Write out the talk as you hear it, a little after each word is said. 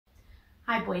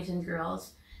Hi, boys and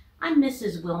girls. I'm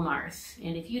Mrs. Wilmarth,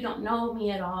 and if you don't know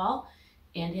me at all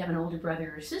and have an older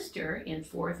brother or sister in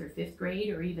 4th or 5th grade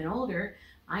or even older,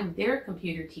 I'm their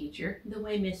computer teacher, the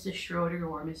way Mrs. Schroeder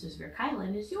or Mrs.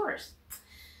 Verkeilen is yours.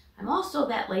 I'm also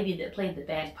that lady that played the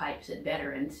bagpipes at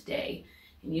Veterans Day,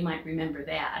 and you might remember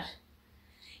that.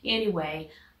 Anyway,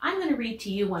 I'm going to read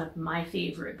to you one of my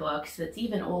favorite books that's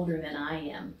even older than I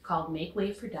am, called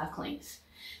Way For Ducklings.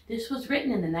 This was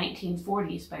written in the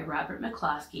 1940s by Robert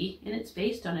McCloskey, and it's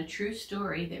based on a true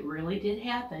story that really did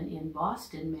happen in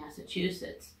Boston,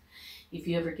 Massachusetts. If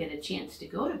you ever get a chance to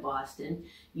go to Boston,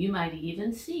 you might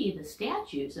even see the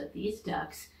statues of these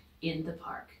ducks in the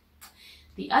park.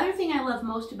 The other thing I love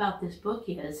most about this book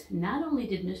is not only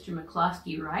did Mr.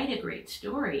 McCloskey write a great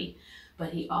story,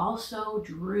 but he also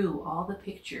drew all the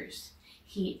pictures.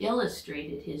 He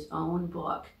illustrated his own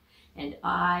book, and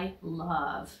I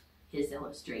love his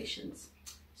illustrations.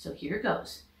 So here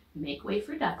goes. Make Way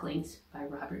for Ducklings by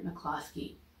Robert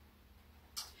McCloskey.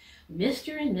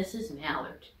 Mr. and Mrs.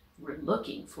 Mallard were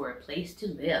looking for a place to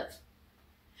live.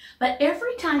 But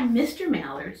every time Mr.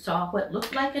 Mallard saw what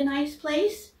looked like a nice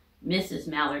place, Mrs.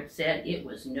 Mallard said it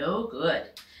was no good.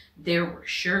 There were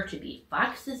sure to be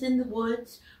foxes in the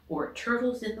woods or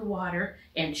turtles in the water,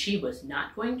 and she was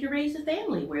not going to raise a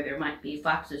family where there might be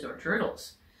foxes or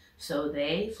turtles. So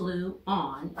they flew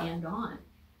on and on.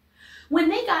 When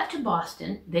they got to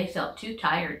Boston, they felt too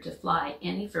tired to fly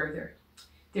any further.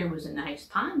 There was a nice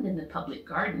pond in the public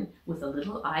garden with a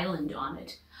little island on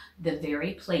it. The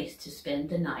very place to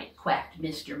spend the night, quacked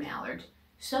Mr. Mallard.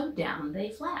 So down they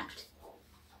flapped.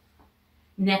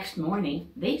 Next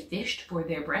morning, they fished for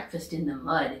their breakfast in the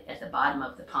mud at the bottom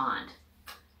of the pond,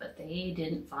 but they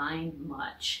didn't find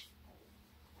much.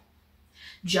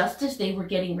 Just as they were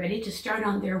getting ready to start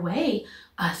on their way,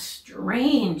 a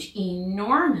strange,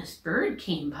 enormous bird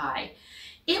came by.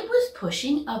 It was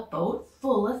pushing a boat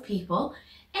full of people,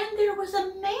 and there was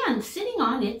a man sitting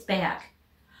on its back.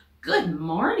 "Good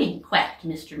morning," quacked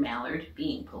Mr. Mallard,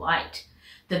 being polite.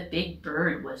 The big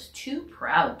bird was too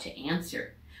proud to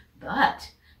answer,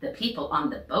 but the people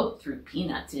on the boat threw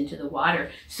peanuts into the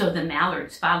water, so the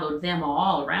Mallards followed them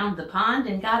all around the pond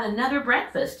and got another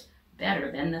breakfast,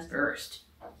 better than the first.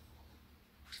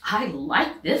 "I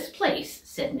like this place,"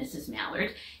 said Mrs.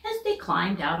 Mallard, as they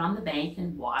climbed out on the bank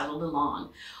and waddled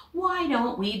along. "Why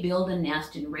don't we build a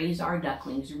nest and raise our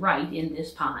ducklings right in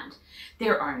this pond?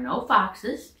 There are no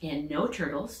foxes and no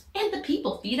turtles, and the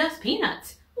people feed us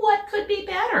peanuts. What could be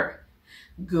better?"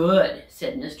 "Good,"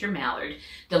 said Mr. Mallard,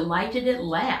 delighted at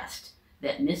last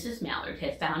that Mrs. Mallard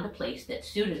had found a place that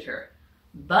suited her.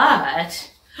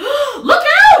 "But—" "Look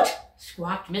out!"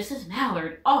 squawked Mrs.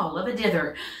 Mallard, all of a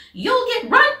dither. "You'll get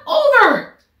run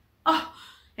over!" Oh,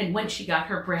 and when she got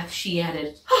her breath, she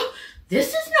added, "Oh,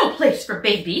 this is no place for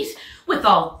babies, with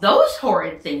all those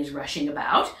horrid things rushing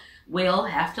about. We'll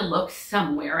have to look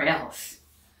somewhere else."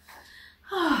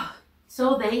 Oh,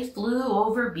 so they flew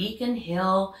over Beacon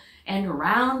Hill and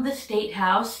round the State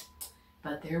House,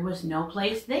 but there was no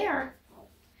place there.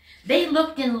 They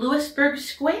looked in Louisburg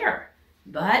Square,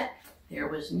 but there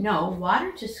was no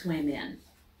water to swim in.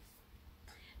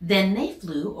 Then they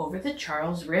flew over the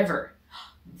Charles River.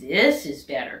 "This is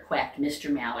better," quacked Mr.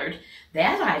 Mallard.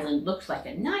 "That island looks like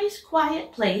a nice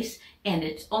quiet place, and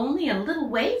it's only a little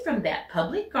way from that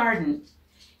public garden."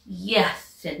 "Yes,"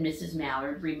 said Mrs.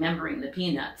 Mallard, remembering the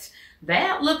peanuts.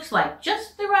 "That looks like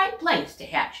just the right place to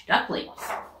hatch ducklings."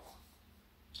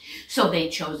 So they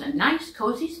chose a nice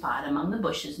cozy spot among the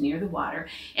bushes near the water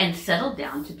and settled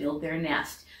down to build their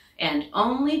nest. And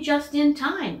only just in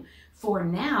time, for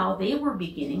now they were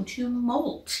beginning to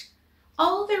molt.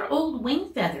 All their old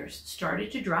wing feathers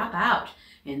started to drop out,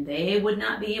 and they would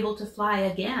not be able to fly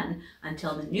again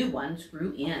until the new ones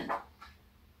grew in.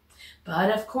 But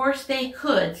of course they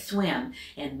could swim,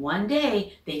 and one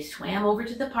day they swam over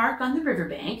to the park on the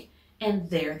riverbank, and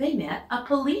there they met a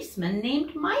policeman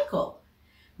named Michael.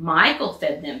 Michael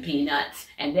fed them peanuts,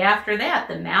 and after that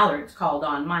the Mallards called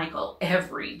on Michael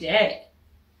every day.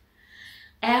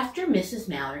 After Mrs.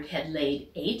 Mallard had laid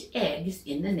 8 eggs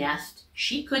in the nest,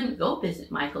 she couldn't go visit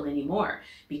Michael anymore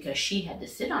because she had to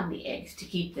sit on the eggs to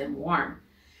keep them warm.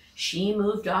 She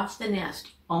moved off the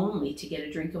nest only to get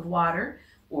a drink of water,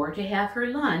 or to have her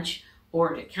lunch,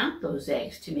 or to count those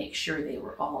eggs to make sure they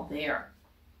were all there.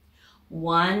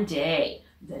 One day,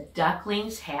 the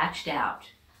ducklings hatched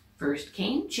out. First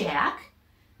came Jack,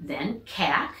 then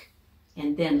Cack,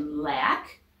 and then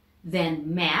Lack,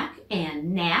 then Mac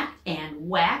and Knack and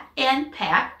Whack and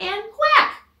Pack and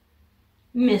Quack.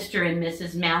 Mr. and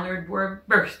Mrs. Mallard were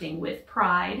bursting with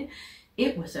pride.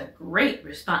 It was a great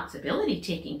responsibility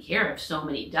taking care of so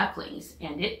many ducklings,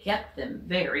 and it kept them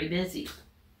very busy.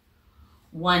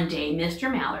 One day,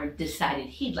 Mr. Mallard decided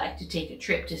he'd like to take a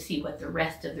trip to see what the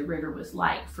rest of the river was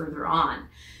like further on,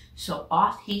 so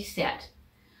off he set.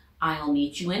 "I'll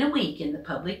meet you in a week in the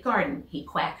public garden," he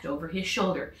quacked over his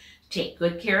shoulder. "Take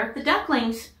good care of the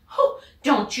ducklings." "Oh,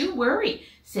 don't you worry,"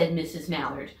 said Mrs.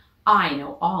 Mallard. "I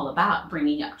know all about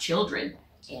bringing up children."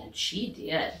 And she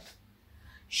did.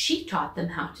 She taught them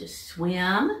how to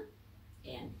swim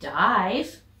and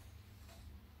dive.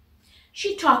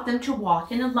 She taught them to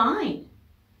walk in a line,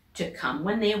 to come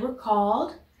when they were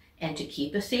called, and to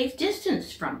keep a safe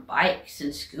distance from bikes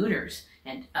and scooters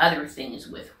and other things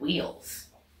with wheels.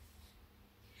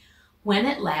 When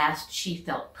at last she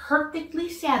felt perfectly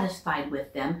satisfied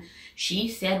with them, she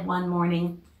said one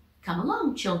morning, "Come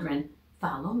along, children,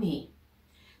 follow me."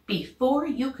 Before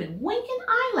you could wink an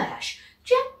eyelash,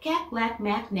 Jack, Cack, Lack,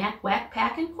 Mack, Knack, Whack,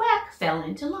 Pack, and Quack fell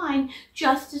into line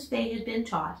just as they had been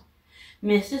taught.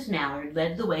 Mrs. Mallard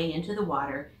led the way into the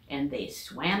water, and they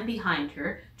swam behind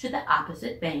her to the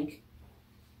opposite bank.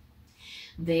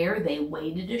 There they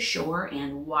waded ashore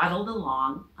and waddled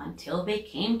along until they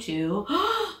came to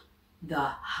the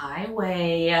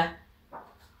highway.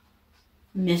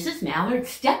 Mrs. Mallard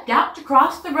stepped out to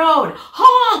cross the road.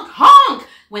 Honk, honk,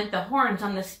 went the horns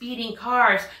on the speeding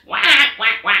cars. Whack,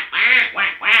 whack, whack, whack,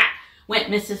 whack, whack, went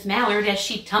Mrs. Mallard as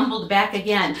she tumbled back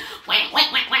again. Whack,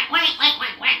 whack, whack, whack, whack, whack,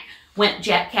 whack, whack, went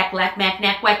Jack, Cack, Lack, Mack,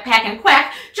 Knack, Whack, Pack, and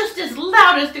Quack, just as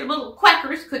loud as their little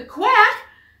quackers could quack.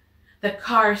 The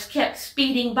cars kept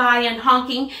speeding by and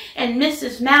honking, and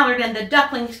Mrs. Mallard and the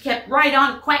ducklings kept right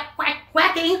on quack, quack,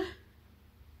 quacking.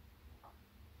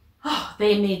 Oh,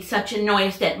 they made such a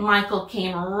noise that Michael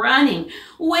came running,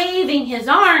 waving his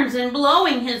arms and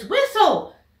blowing his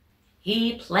whistle.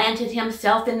 He planted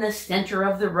himself in the center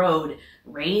of the road,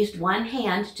 raised one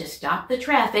hand to stop the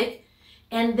traffic,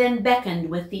 and then beckoned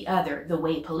with the other, the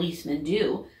way policemen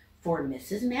do, for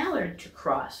Mrs. Mallard to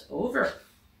cross over.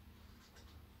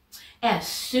 As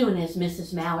soon as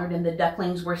Mrs. Mallard and the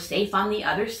ducklings were safe on the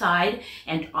other side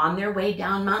and on their way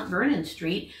down Mount Vernon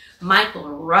Street, Michael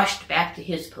rushed back to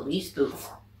his police booth.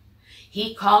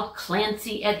 He called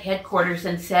Clancy at headquarters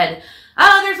and said,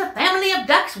 "Oh, there's a family of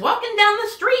ducks walking down the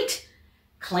street."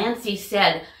 Clancy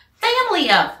said,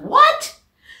 "Family of what?"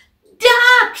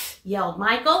 "Ducks!" yelled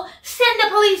Michael. "Send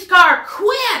a police car,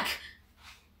 quick!"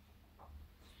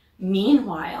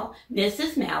 Meanwhile,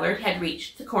 Mrs. Mallard had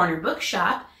reached the corner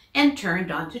bookshop and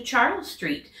turned onto Charles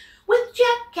Street, with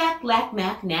Jack, Cack, Lack,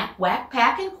 Mack, Knack, Whack,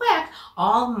 Pack, and Quack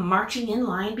all marching in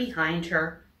line behind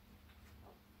her.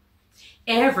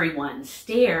 Everyone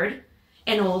stared.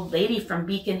 An old lady from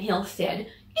Beacon Hill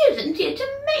said, "Isn't it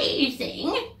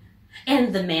amazing?"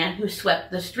 And the man who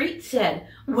swept the street said,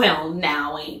 "Well,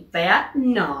 now ain't that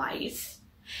nice?"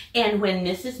 And when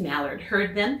Mrs. Mallard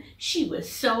heard them, she was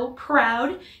so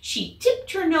proud, she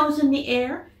tipped her nose in the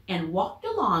air and walked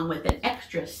along with an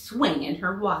extra swing in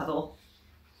her waddle.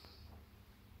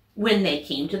 When they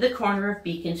came to the corner of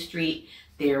Beacon Street,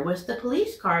 there was the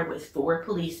police car with 4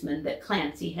 policemen that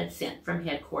Clancy had sent from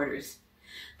headquarters.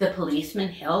 The policemen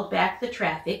held back the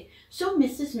traffic so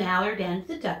Mrs. Mallard and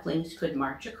the ducklings could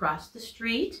march across the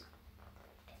street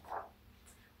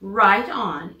right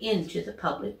on into the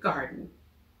public garden.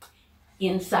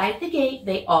 Inside the gate,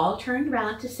 they all turned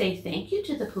round to say thank you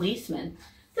to the policeman.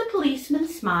 The policeman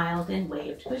smiled and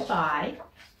waved goodbye.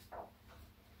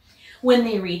 When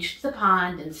they reached the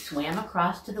pond and swam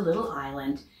across to the little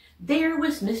island, there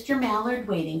was Mr. Mallard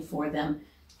waiting for them,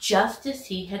 just as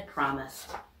he had promised.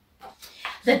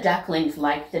 The ducklings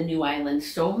liked the new island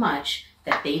so much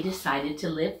that they decided to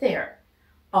live there.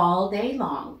 All day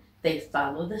long, they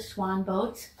follow the swan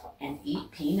boats and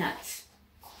eat peanuts.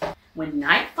 When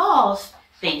night falls,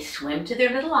 they swim to their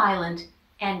little island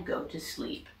and go to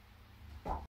sleep.